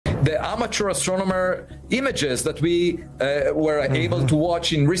the amateur astronomer images that we were able to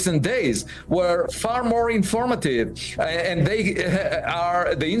watch in recent days were far more informative, and they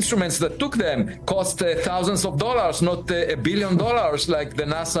are the instruments that took them cost thousands of dollars, not $1 billion like the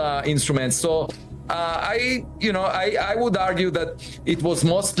NASA instruments. So I would argue that it was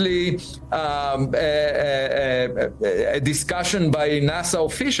mostly a discussion by NASA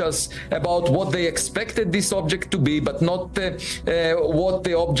officials about what they expected this object to be, but not what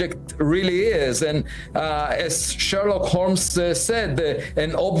the object really is. And as Sherlock Holmes said,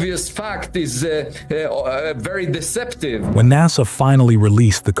 an obvious fact is very deceptive. When NASA finally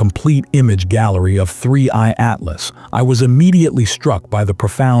released the complete image gallery of 3I Atlas, I was immediately struck by the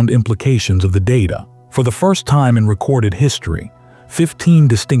profound implications of the data. For the first time in recorded history, 15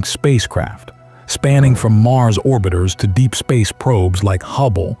 distinct spacecraft, spanning from Mars orbiters to deep space probes like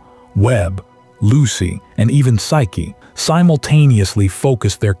Hubble, Webb, Lucy, and even Psyche, simultaneously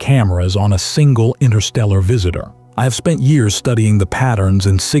focused their cameras on a single interstellar visitor. I have spent years studying the patterns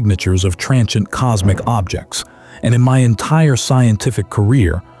and signatures of transient cosmic objects, and in my entire scientific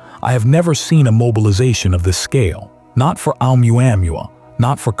career, I have never seen a mobilization of this scale. Not for Oumuamua,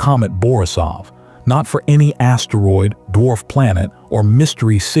 not for Comet Borisov, not for any asteroid, dwarf planet, or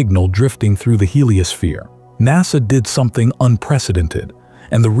mystery signal drifting through the heliosphere. NASA did something unprecedented,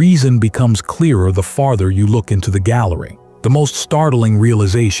 and the reason becomes clearer the farther you look into the gallery. The most startling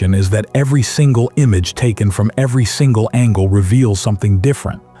realization is that every single image taken from every single angle reveals something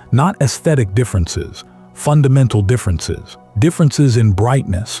different. Not aesthetic differences, fundamental differences. Differences in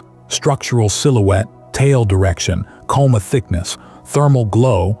brightness, structural silhouette, tail direction, coma thickness, thermal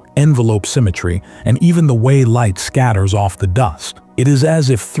glow, envelope symmetry, and even the way light scatters off the dust. It is as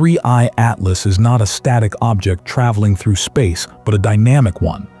if 3I Atlas is not a static object traveling through space, but a dynamic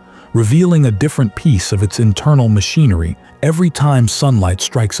one, revealing a different piece of its internal machinery every time sunlight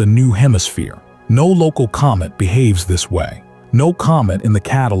strikes a new hemisphere. No local comet behaves this way. No comet in the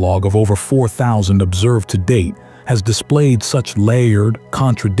catalog of over 4,000 observed to date has displayed such layered,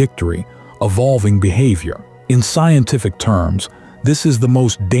 contradictory, evolving behavior. In scientific terms, this is the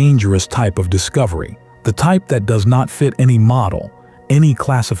most dangerous type of discovery, the type that does not fit any model, any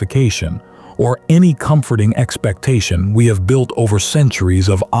classification, or any comforting expectation we have built over centuries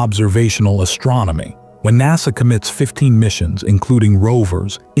of observational astronomy. When NASA commits 15 missions, including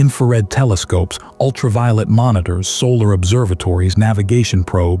rovers, infrared telescopes, ultraviolet monitors, solar observatories, navigation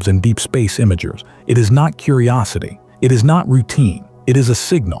probes, and deep space imagers, it is not curiosity. It is not routine. It is a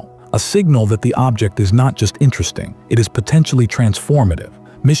signal. A signal that the object is not just interesting, it is potentially transformative.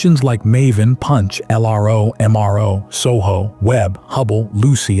 Missions like MAVEN, Punch, LRO, MRO, SOHO, Webb, Hubble,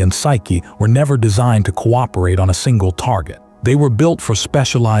 Lucy, and Psyche were never designed to cooperate on a single target. They were built for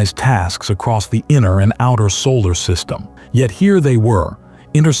specialized tasks across the inner and outer solar system. Yet here they were,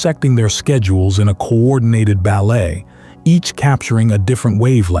 intersecting their schedules in a coordinated ballet, each capturing a different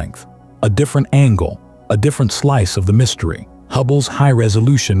wavelength, a different angle, a different slice of the mystery. Hubble's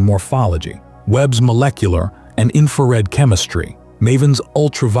high-resolution morphology, Webb's molecular and infrared chemistry, MAVEN's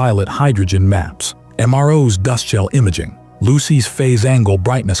ultraviolet hydrogen maps, MRO's dust shell imaging, Lucy's phase-angle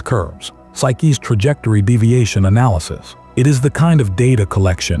brightness curves, Psyche's trajectory deviation analysis. It is the kind of data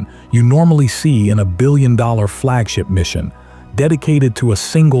collection you normally see in a billion-dollar flagship mission dedicated to a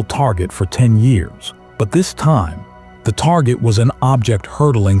single target for 10 years. But this time, the target was an object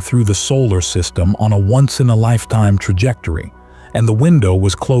hurtling through the solar system on a once-in-a-lifetime trajectory, and the window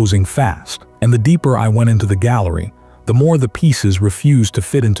was closing fast. And the deeper I went into the gallery, the more the pieces refused to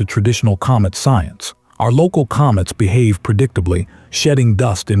fit into traditional comet science. Our local comets behave predictably, shedding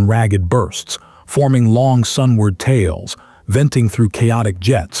dust in ragged bursts, forming long sunward tails, venting through chaotic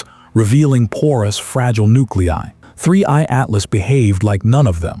jets, revealing porous, fragile nuclei. 3I Atlas behaved like none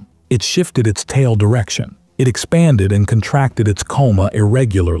of them. It shifted its tail direction. It expanded and contracted its coma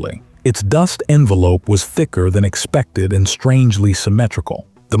irregularly. Its dust envelope was thicker than expected and strangely symmetrical.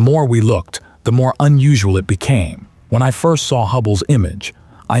 The more we looked, the more unusual it became. When I first saw Hubble's image,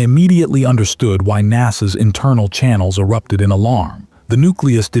 I immediately understood why NASA's internal channels erupted in alarm. The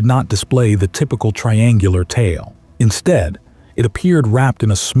nucleus did not display the typical triangular tail. Instead, it appeared wrapped in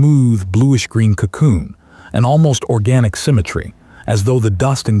a smooth, bluish-green cocoon, an almost organic symmetry, as though the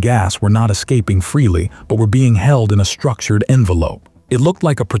dust and gas were not escaping freely but were being held in a structured envelope. It looked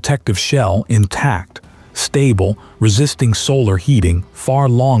like a protective shell, intact, stable, resisting solar heating far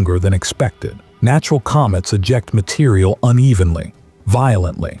longer than expected. Natural comets eject material unevenly,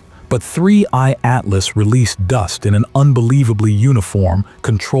 violently, but 3I Atlas released dust in an unbelievably uniform,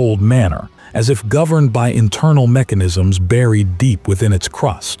 controlled manner, as if governed by internal mechanisms buried deep within its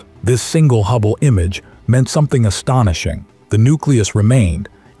crust. This single Hubble image meant something astonishing. The nucleus remained,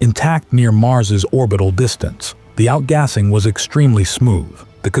 intact near Mars's orbital distance. The outgassing was extremely smooth.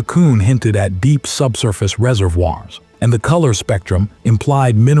 The cocoon hinted at deep subsurface reservoirs, and the color spectrum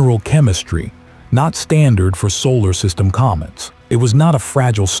implied mineral chemistry, not standard for solar system comets. It was not a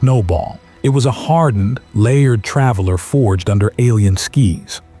fragile snowball. It was a hardened, layered traveler forged under alien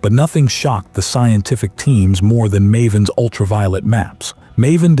skis. But nothing shocked the scientific teams more than MAVEN's ultraviolet maps.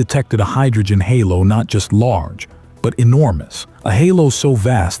 MAVEN detected a hydrogen halo not just large, but enormous. A halo so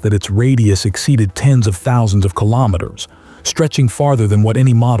vast that its radius exceeded tens of thousands of kilometers, stretching farther than what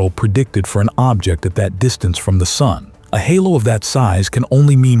any model predicted for an object at that distance from the Sun. A halo of that size can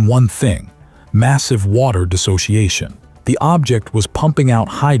only mean one thing: massive water dissociation. The object was pumping out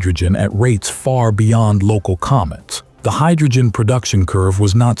hydrogen at rates far beyond local comets. The hydrogen production curve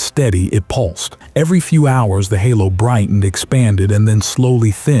was not steady, it pulsed. Every few hours the halo brightened, expanded, and then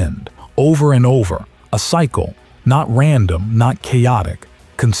slowly thinned. Over and over. A cycle. Not random, not chaotic.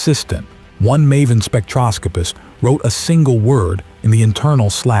 Consistent. One MAVEN spectroscopist wrote a single word in the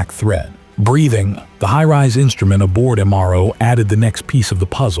internal Slack thread. Breathing. The HiRISE instrument aboard MRO added the next piece of the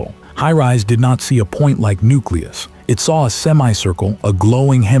puzzle. HiRISE did not see a point-like nucleus. It saw a semicircle, a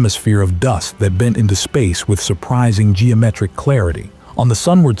glowing hemisphere of dust that bent into space with surprising geometric clarity. On the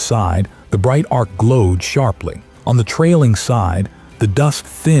sunward side, the bright arc glowed sharply. On the trailing side, the dust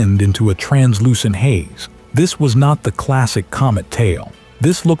thinned into a translucent haze. This was not the classic comet tail.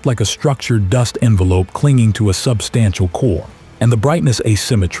 This looked like a structured dust envelope clinging to a substantial core. And the brightness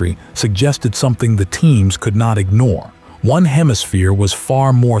asymmetry suggested something the teams could not ignore. One hemisphere was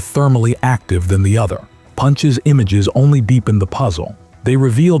far more thermally active than the other. Punch's images only deepened the puzzle. They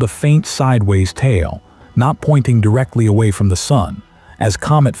revealed a faint sideways tail, not pointing directly away from the Sun, as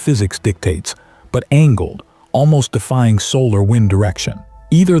comet physics dictates, but angled, almost defying solar wind direction.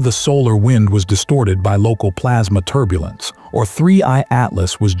 Either the solar wind was distorted by local plasma turbulence, or 3I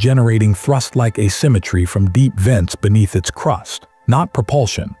Atlas was generating thrust-like asymmetry from deep vents beneath its crust. Not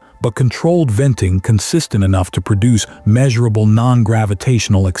propulsion, but controlled venting consistent enough to produce measurable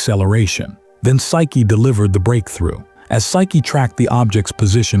non-gravitational acceleration. Then Psyche delivered the breakthrough. As Psyche tracked the object's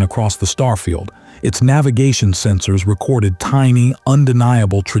position across the starfield, its navigation sensors recorded tiny,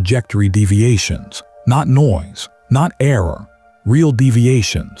 undeniable trajectory deviations. Not noise, not error, real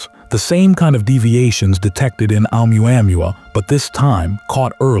deviations. The same kind of deviations detected in Oumuamua, but this time,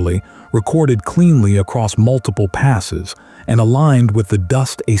 caught early, recorded cleanly across multiple passes, and aligned with the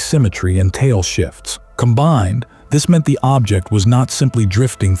dust asymmetry and tail shifts. Combined, this meant the object was not simply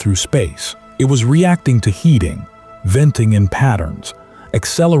drifting through space. It was reacting to heating, venting in patterns,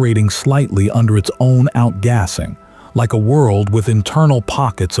 accelerating slightly under its own outgassing, like a world with internal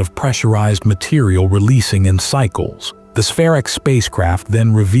pockets of pressurized material releasing in cycles. The spheric spacecraft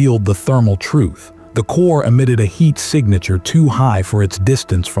then revealed the thermal truth. The core emitted a heat signature too high for its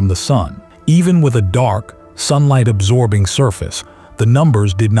distance from the Sun. Even with a dark, sunlight-absorbing surface, the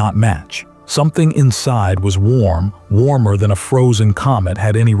numbers did not match. Something inside was warm, warmer than a frozen comet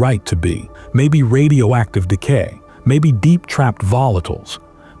had any right to be. Maybe radioactive decay, maybe deep-trapped volatiles,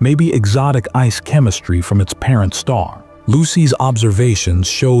 maybe exotic ice chemistry from its parent star. Lucy's observations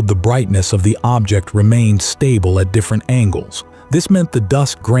showed the brightness of the object remained stable at different angles. This meant the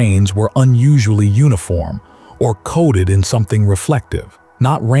dust grains were unusually uniform, or coated in something reflective.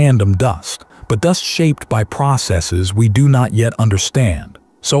 Not random dust, but dust shaped by processes we do not yet understand.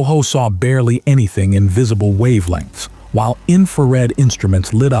 SOHO saw barely anything in visible wavelengths, while infrared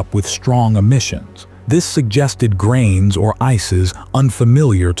instruments lit up with strong emissions. This suggested grains or ices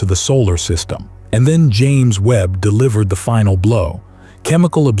unfamiliar to the solar system. And then James Webb delivered the final blow.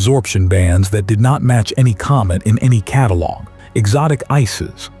 Chemical absorption bands that did not match any comet in any catalog. Exotic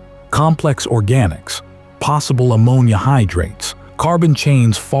ices, complex organics, possible ammonia hydrates, carbon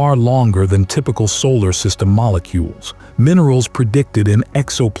chains far longer than typical solar system molecules, minerals predicted in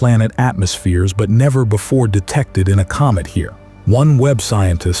exoplanet atmospheres but never before detected in a comet here. One Webb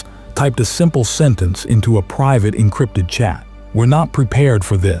scientist typed a simple sentence into a private encrypted chat. "We're not prepared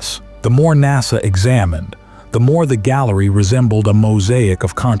for this." The more NASA examined, the more the gallery resembled a mosaic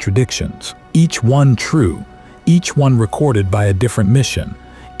of contradictions. Each one true, each one recorded by a different mission,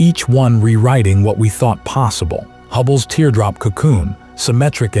 each one rewriting what we thought possible. Hubble's teardrop cocoon,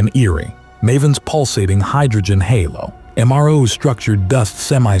 symmetric and eerie. MAVEN's pulsating hydrogen halo. MRO's structured dust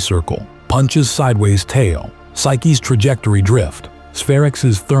semicircle. Punch's sideways tail. Psyche's trajectory drift.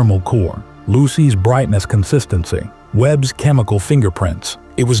 Spherix's thermal core. Lucy's brightness consistency. Webb's chemical fingerprints.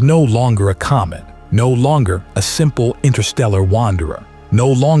 It was no longer a comet. No longer a simple interstellar wanderer. No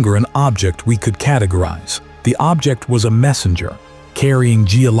longer an object we could categorize. The object was a messenger, carrying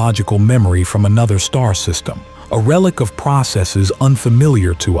geological memory from another star system. a relic of processes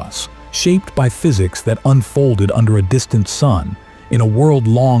unfamiliar to us, shaped by physics that unfolded under a distant sun, in a world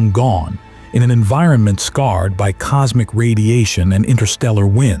long gone, in an environment scarred by cosmic radiation and interstellar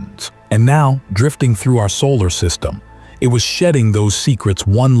winds. And now, drifting through our solar system, it was shedding those secrets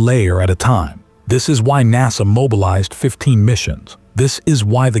one layer at a time. This is why NASA mobilized 15 missions. This is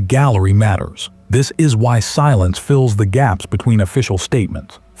why the gallery matters. This is why silence fills the gaps between official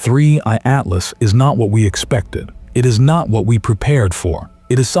statements. 3I Atlas is not what we expected. It is not what we prepared for.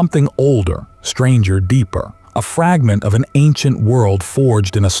 It is something older, stranger, deeper. A fragment of an ancient world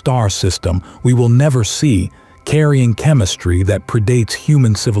forged in a star system we will never see, carrying chemistry that predates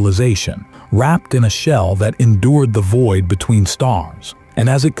human civilization, wrapped in a shell that endured the void between stars. And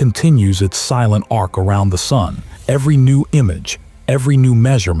as it continues its silent arc around the sun, every new image, every new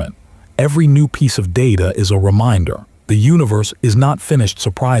measurement, every new piece of data is a reminder. The universe is not finished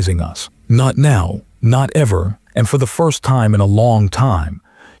surprising us. Not now, not ever, and for the first time in a long time,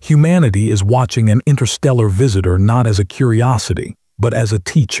 humanity is watching an interstellar visitor not as a curiosity, but as a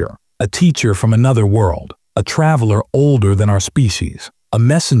teacher from another world, a traveler older than our species, a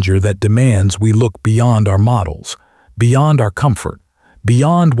messenger that demands we look beyond our models, beyond our comfort,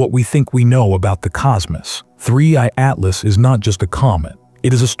 beyond what we think we know about the cosmos. 3I Atlas is not just a comet.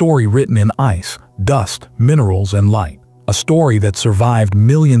 It is a story written in ice, dust, minerals, and light. A story that survived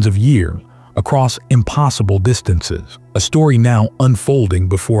millions of years across impossible distances. A story now unfolding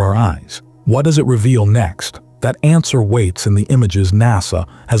before our eyes. What does it reveal next? That answer waits in the images NASA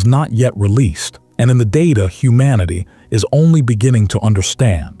has not yet released, and in the data humanity is only beginning to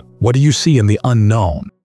understand. What do you see in the unknown?